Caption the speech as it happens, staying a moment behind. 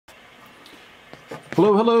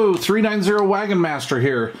Hello, hello, 390 Wagon Master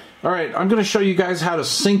here. All right, I'm going to show you guys how to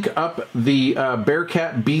sync up the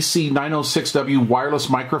Bearcat BC906W wireless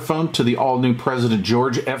microphone to the all-new President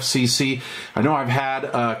George FCC. I know I've had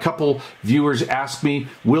a couple viewers ask me,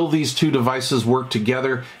 will these two devices work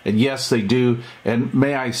together? And yes, they do. And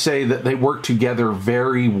may I say that they work together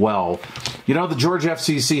very well. You know, the George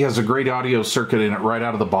FCC has a great audio circuit in it right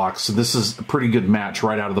out of the box. So this is a pretty good match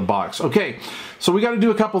right out of the box. Okay, so we got to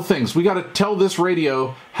do a couple things. We got to tell this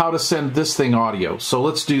radio how to send this thing audio. So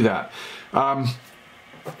let's do that.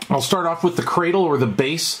 I'll start off with the cradle or the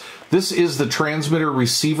base. This is the transmitter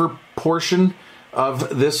receiver portion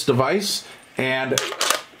of this device, and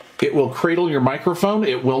it will cradle your microphone.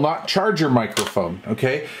 It will not charge your microphone,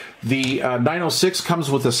 okay? The 906 comes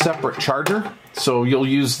with a separate charger, so you'll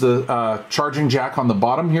use the charging jack on the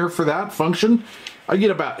bottom here for that function. I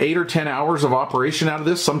get about 8 or 10 hours of operation out of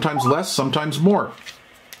this, sometimes less, sometimes more.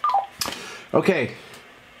 Okay,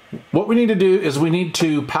 what we need to do is we need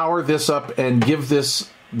to power this up and give this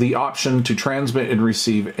the option to transmit and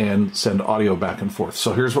receive and send audio back and forth.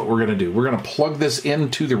 So here's what we're going to do. We're going to plug this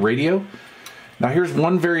into the radio. Now here's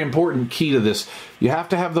one very important key to this. You have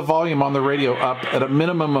to have the volume on the radio up at a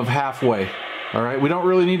minimum of halfway. All right, we don't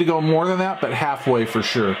really need to go more than that, but halfway for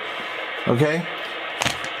sure. Okay?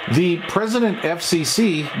 The President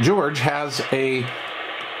FCC, George, has a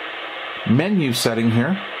menu setting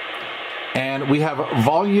here, and we have a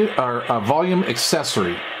volume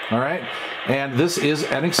accessory. All right, and this is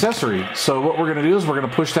an accessory. So what we're going to do is we're going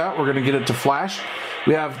to push that. We're going to get it to flash.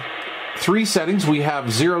 We have 3 settings. We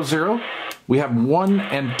have 0, 0. We have 1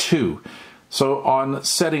 and 2. So on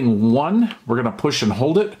setting 1, we're going to push and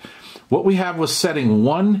hold it. What we have with setting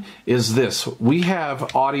 1 is this. We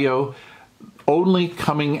have audio only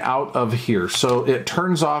coming out of here. So it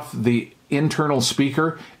turns off the internal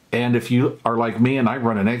speaker, and if you are like me and I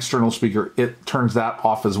run an external speaker, it turns that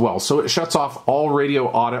off as well. So it shuts off all radio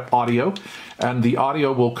audio, and the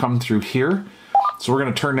audio will come through here. So we're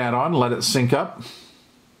going to turn that on, let it sync up.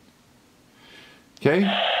 Okay,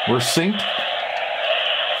 we're synced.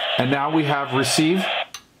 And now we have receive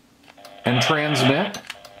and transmit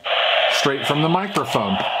straight from the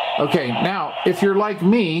microphone. Okay, now if you're like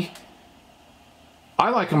me, I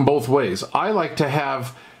like them both ways. I like to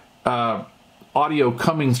have audio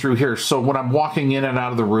coming through here, so when I'm walking in and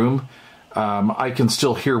out of the room, I can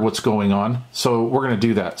still hear what's going on. So we're going to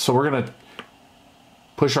do that. So we're going to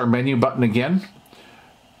push our menu button again.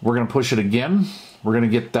 We're going to push it again. We're going to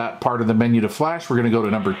get that part of the menu to flash. We're going to go to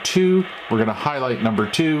number 2. We're going to highlight number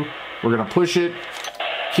 2. We're going to push it,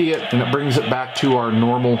 key it, and it brings it back to our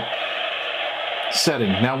normal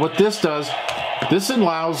setting. Now what this does, this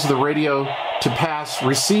allows the radio to pass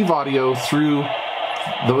receive audio through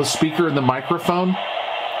the speaker and the microphone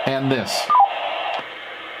and this.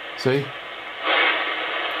 See?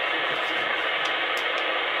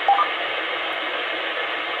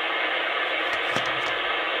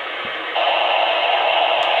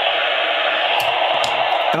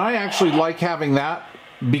 And I actually like having that,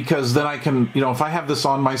 because then I can, you know, if I have this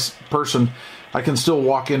on my person, I can still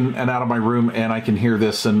walk in and out of my room and I can hear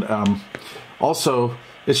this. And also,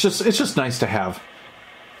 it's just nice to have.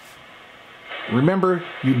 Remember,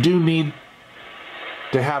 you do need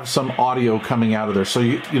to have some audio coming out of there. So,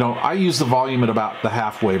 you know, I use the volume at about the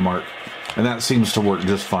halfway mark, and that seems to work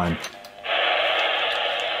just fine.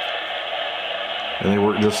 And they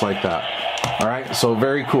work just like that. All right, so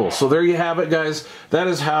very cool. So there you have it, guys. That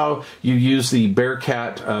is how you use the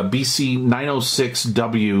Bearcat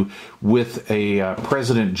BC906W with a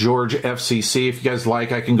President George FCC. If you guys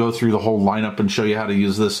like, I can go through the whole lineup and show you how to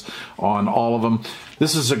use this on all of them.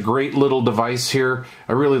 This is a great little device here.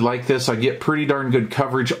 I really like this. I get pretty darn good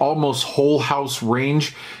coverage, almost whole house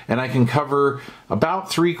range, and I can cover about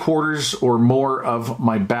 3/4 or more of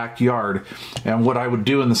my backyard. And what I would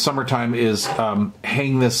do in the summertime is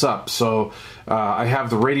hang this up. So I have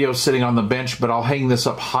the radio sitting on the bench, but I'll hang this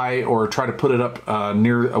up high or try to put it up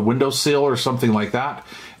near a windowsill or something like that.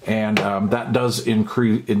 And that does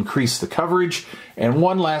increase the coverage. And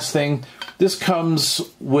one last thing, this comes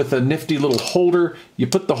with a nifty little holder. You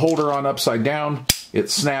put the holder on upside down, it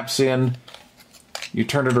snaps in, you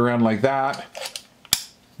turn it around like that.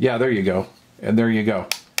 Yeah, there you go. And there you go.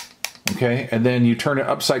 Okay, and then you turn it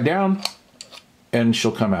upside down and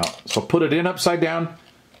she'll come out. So put it in upside down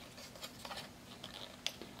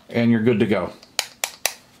and you're good to go.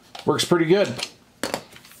 Works pretty good.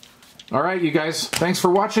 All right, you guys, thanks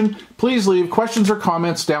for watching. Please leave questions or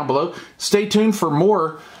comments down below. Stay tuned for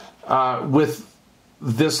more with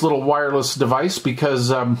this little wireless device,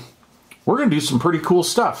 because we're going to do some pretty cool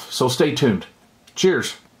stuff. So stay tuned.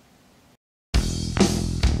 Cheers.